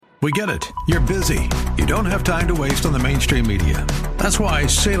We get it. You're busy. You don't have time to waste on the mainstream media. That's why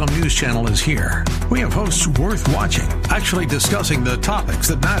Salem News Channel is here. We have hosts worth watching, actually discussing the topics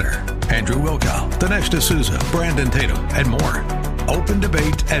that matter. Andrew Wilkow, Dinesh D'Souza, Brandon Tatum, and more. Open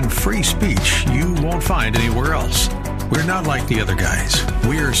debate and free speech you won't find anywhere else. We're not like the other guys.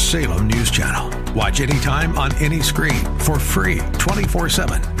 We're Salem News Channel. Watch anytime on any screen for free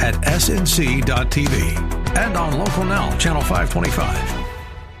 24/7 at snc.tv and on Local Now, Channel 525.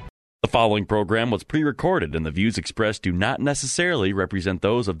 The following program was pre-recorded, and the views expressed do not necessarily represent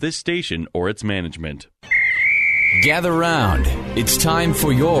those of this station or its management. Gather round. It's time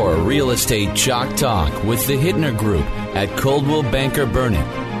for your Real Estate Chalk Talk with the Hittner Group at Coldwell Banker Burnett.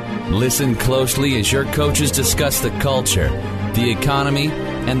 Listen closely as your coaches discuss the culture, the economy,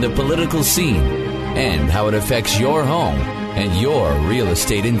 and the political scene, and how it affects your home and your real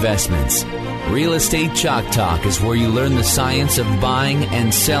estate investments. Real Estate Chalk Talk is where you learn the science of buying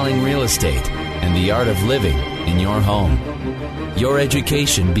and selling real estate and the art of living in your home. Your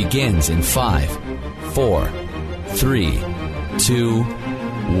education begins in 5, 4, 3, 2,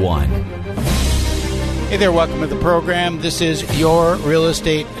 1. Hey there, welcome to the program. This is your Real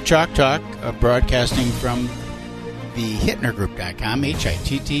Estate Chalk Talk, broadcasting from the HittnerGroup.com,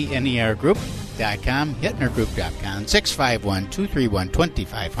 HITTNER Group.com, HittnerGroup.com,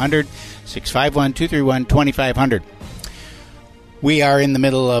 651-231-2500, 651-231-2500. We are in the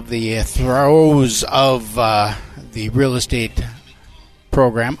middle of the throes of the real estate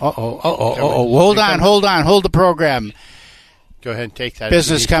program. Hold the program. Go ahead and take that.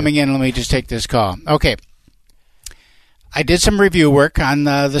 Business coming in. Let me just take this call. Okay. I did some review work on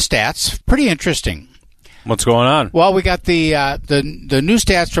the stats. Pretty interesting. What's going on? Well, we got the new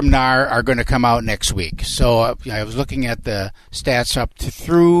stats from NAR are going to come out next week. So I was looking at the stats up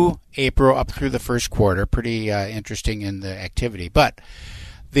through April, up through the first quarter. Pretty interesting in the activity. But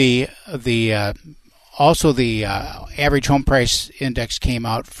also the average home price index came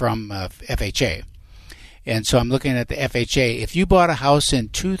out from FHA. And so I'm looking at the FHA. If you bought a house in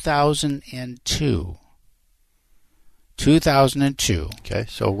 2002. Okay,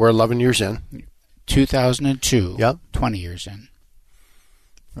 so we're 11 years in. 2002. Yep. 20 years in.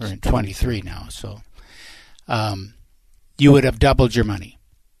 We're in 23 now. So you would have doubled your money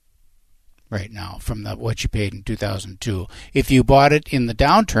right now from what you paid in 2002. If you bought it in the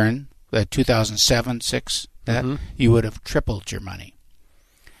downturn, the 2007, 6, you would have tripled your money.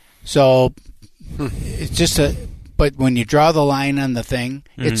 So it's just but when you draw the line on the thing,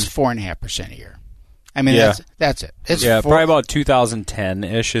 it's 4.5% a year. I mean, that's it. It's probably about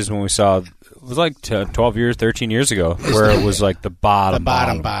 2010-ish is when we saw, it was like 12 years, 13 years ago, where it was like the bottom.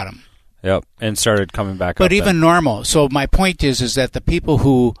 Yep, and started coming back up. But even normal. So my point is that the people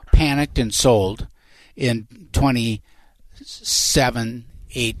who panicked and sold in 27,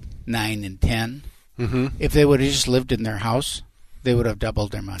 8, 9, and 10, if they would have just lived in their house, they would have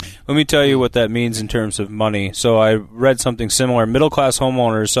doubled their money. Let me tell you what that means in terms of money. So I read something similar. Middle-class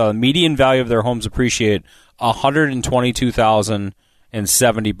homeowners saw the median value of their homes appreciate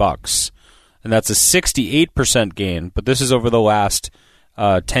 $122,070, and that's a 68% gain. But this is over the last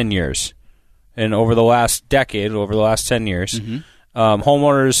 10 years, and over the last decade, over the last 10 years,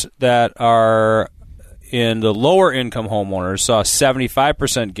 homeowners that are in the lower income homeowners saw a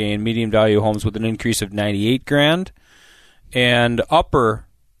 75% gain. Median value homes with an increase of $98,000. And upper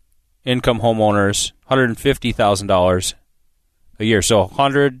income homeowners, $150,000 a year. So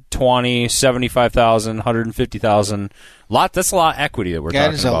 120, 75,000, 150,000. That's a lot of equity that we're talking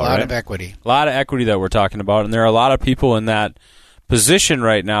about. That is a lot of equity. A lot of equity that we're talking about. And there are a lot of people in that position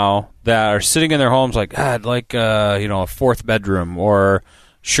right now that are sitting in their homes like, I'd like a fourth bedroom, or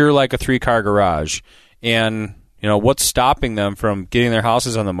sure like a 3-car garage. And what's stopping them from getting their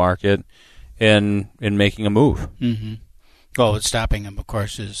houses on the market and making a move? Well, what's stopping them, of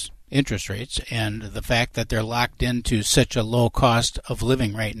course, is interest rates and the fact that they're locked into such a low cost of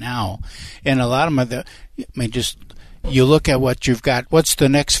living right now. And a lot of them you look at what you've got. What's the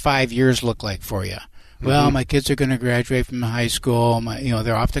next 5 years look like for you? Well, my kids are going to graduate from high school.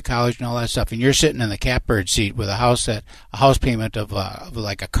 They're off to college and all that stuff. And you're sitting in the catbird seat with a house payment of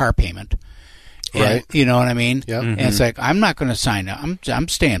like a car payment. Right. You know what I mean? Yep. And it's like, I'm not going to sign up. I'm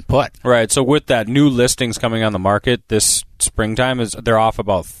staying put. Right. So with that, new listings coming on the market this springtime, they're off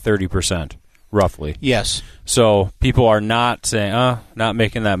about 30%, roughly. Yes. So people are not saying, not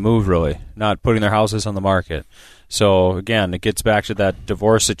making that move, really, not putting their houses on the market. So again, it gets back to that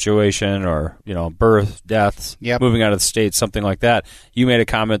divorce situation or, birth, deaths, moving out of the state, something like that. You made a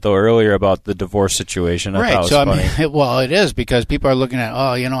comment, though, earlier about the divorce situation. I thought it was funny. Well, it is because people are looking at,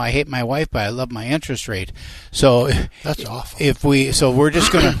 I hate my wife, but I love my interest rate. So that's awful. We're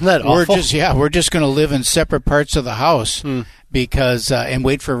just going to we're just going to live in separate parts of the house because and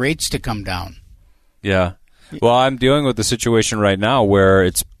wait for rates to come down. Yeah. Well, I'm dealing with the situation right now where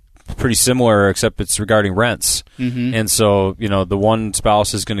it's pretty similar, except it's regarding rents. Mm-hmm. And so, the one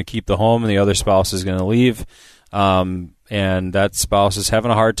spouse is going to keep the home and the other spouse is going to leave. And that spouse is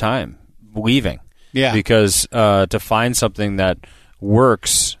having a hard time leaving. Yeah. Because to find something that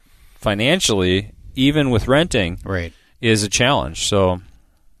works financially, even with renting, is a challenge. So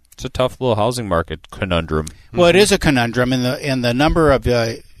it's a tough little housing market conundrum. Well, it is a conundrum, and the number of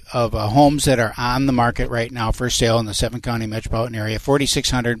homes that are on the market right now for sale in the 7-county metropolitan area,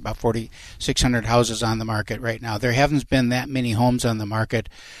 about 4,600 houses on the market right now. There haven't been that many homes on the market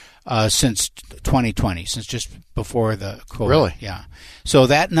since 2020, since just before the COVID. Really? Yeah. So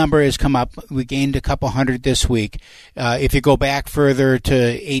that number has come up. We gained a couple hundred this week. If you go back further to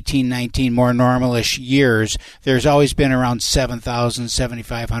 18, 19, more normalish years, there's always been around 7,000,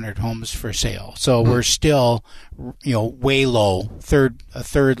 7,500 homes for sale. So we're still, way low, a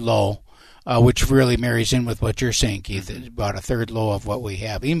third low. Which really marries in with what you're saying, Keith, about a third low of what we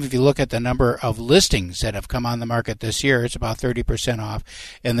have. Even if you look at the number of listings that have come on the market this year, it's about 30% off,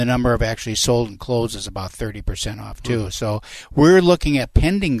 and the number of actually sold and closed is about 30% off, too. So we're looking at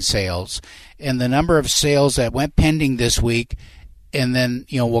pending sales, and the number of sales that went pending this week and then,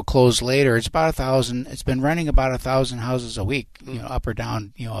 will close later, it's about 1,000. It's been running about 1,000 houses a week, up or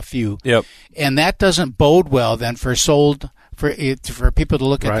down, a few. Yep. And that doesn't bode well then for people to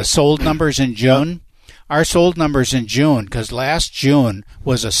look at the sold numbers in June. Our sold numbers in June, because last June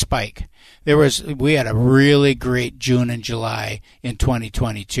was a spike. We had a really great June and July in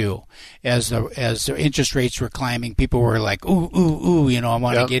 2022. As the interest rates were climbing, people were like, ooh, I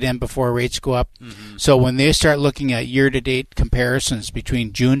want to get in before rates go up. Mm-hmm. So when they start looking at year-to-date comparisons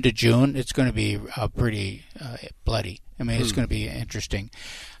between June to June, it's going to be pretty bloody. I mean, it's going to be interesting.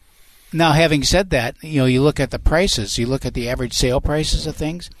 Now, having said that, you look at the prices, you look at the average sale prices of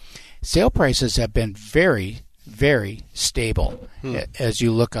things. Sale prices have been very, very stable as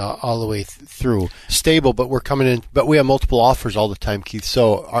you look all the way through. Stable, but we're coming in, but we have multiple offers all the time, Keith.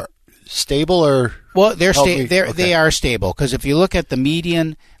 So are stable or? Well, they are stable because if you look at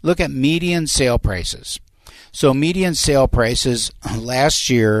median sale prices. So median sale prices last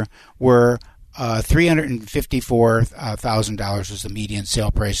year were $354,000 was the median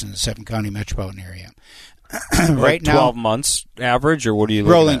sale price in the 7-county metropolitan area. Right now, 12 months average, or what are you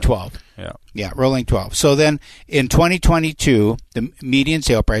looking rolling at? 12? Yeah, rolling 12. So then in 2022, the median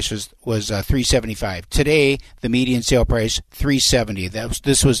sale price was $375. Today, the median sale price $370.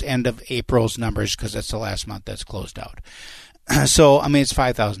 This was end of April's numbers because that's the last month that's closed out. So I mean, it's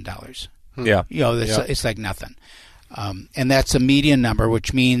 $5,000. Yeah, it's like nothing, and that's a median number,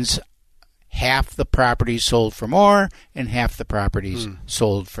 which means half the properties sold for more and half the properties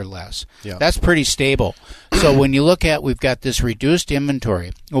sold for less. Yeah. That's pretty stable. So when you look at, we've got this reduced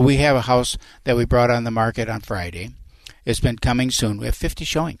inventory. Well, we have a house that we brought on the market on Friday. It's been coming soon. We have 50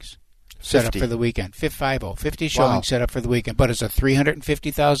 showings set up for the weekend. 50 showings set up for the weekend. But it's a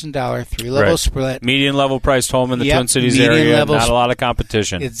 $350,000 three-level split. Median level priced home in the Twin Cities area. Not a lot of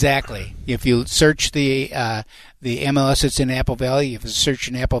competition. Exactly. If you search the MLS, it's in Apple Valley. If you search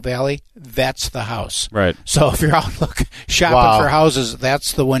in Apple Valley, that's the house. Right. So if you're out shopping for houses,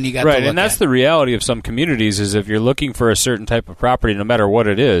 that's the one you got to look at. Right, and that's the reality of some communities is if you're looking for a certain type of property, no matter what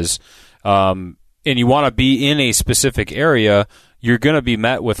it is, and you want to be in a specific area, you're going to be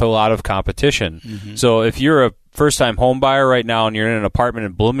met with a lot of competition. Mm-hmm. So if you're a first-time home buyer right now and you're in an apartment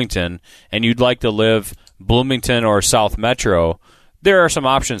in Bloomington and you'd like to live Bloomington or South Metro, there are some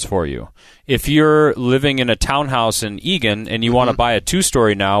options for you. If you're living in a townhouse in Eagan and you want to buy a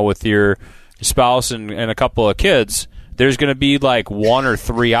 2-story now with your spouse and a couple of kids, there's going to be like 1 or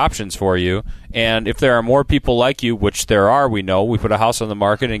 3 options for you. And if there are more people like you, which there are, we know, we put a house on the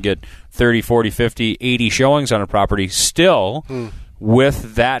market and get 30, 40, 50, 80 showings on a property still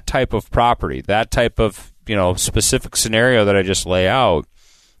with that type of property, that type of specific scenario that I just lay out,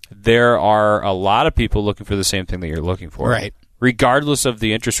 there are a lot of people looking for the same thing that you're looking for. Right. Regardless of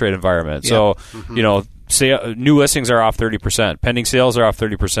the interest rate environment. So, say new listings are off 30%. Pending sales are off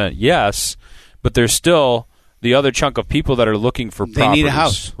 30%. Yes, but there's still the other chunk of people that are looking for properties. They need a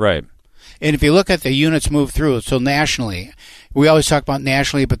house. Right. And if you look at the units move through, so nationally, we always talk about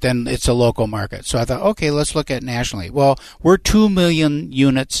nationally, but then it's a local market. So I thought, okay, let's look at nationally. Well, we're 2 million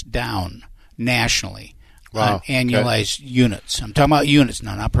units down nationally Wow. on annualized units. I'm talking about units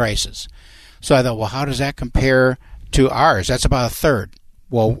now, not prices. So I thought, well, how does that compare to ours? That's about a third.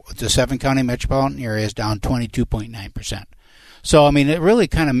 Well, the 7-county metropolitan area is down 22.9%. So, I mean, it really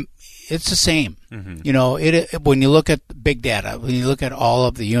kind of, it's the same. Mm-hmm. You know, when you look at big data, when you look at all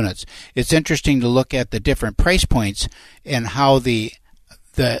of the units, it's interesting to look at the different price points and how the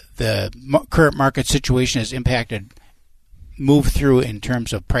current market situation has impacted move through in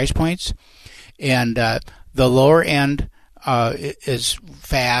terms of price points. And the lower end is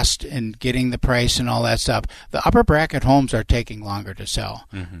fast in getting the price and all that stuff. The upper bracket homes are taking longer to sell.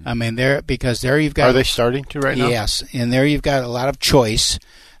 Mm-hmm. I mean, because there you've got. Are they starting to right now? Yes, and there you've got a lot of choice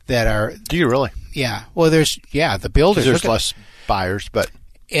that are. Do you really? Yeah. Well, the builders. There's less buyers, but.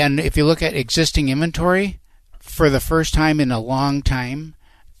 And if you look at existing inventory, for the first time in a long time,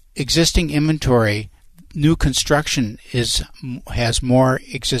 existing inventory. New construction has more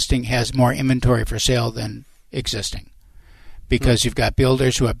inventory for sale than existing, because you've got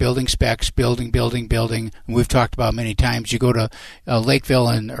builders who are building specs, building. And we've talked about many times. You go to Lakeville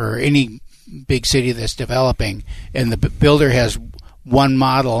or any big city that's developing, and the builder has one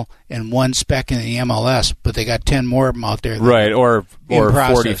model and one spec in the MLS, but they got 10 more of them out there. Right, or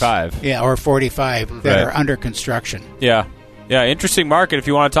 45. Yeah, or 45 that are under construction. Yeah. Yeah, interesting market. If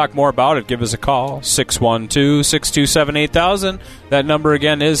you want to talk more about it, give us a call, 612-627-8000. That number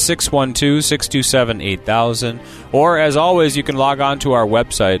again is 612-627-8000. Or, as always, you can log on to our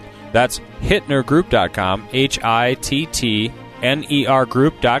website. That's hittnergroup.com, HITTNER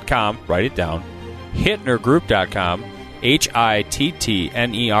group.com. Write it down, hittnergroup.com,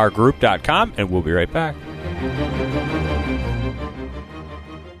 HITTNER group.com, and we'll be right back.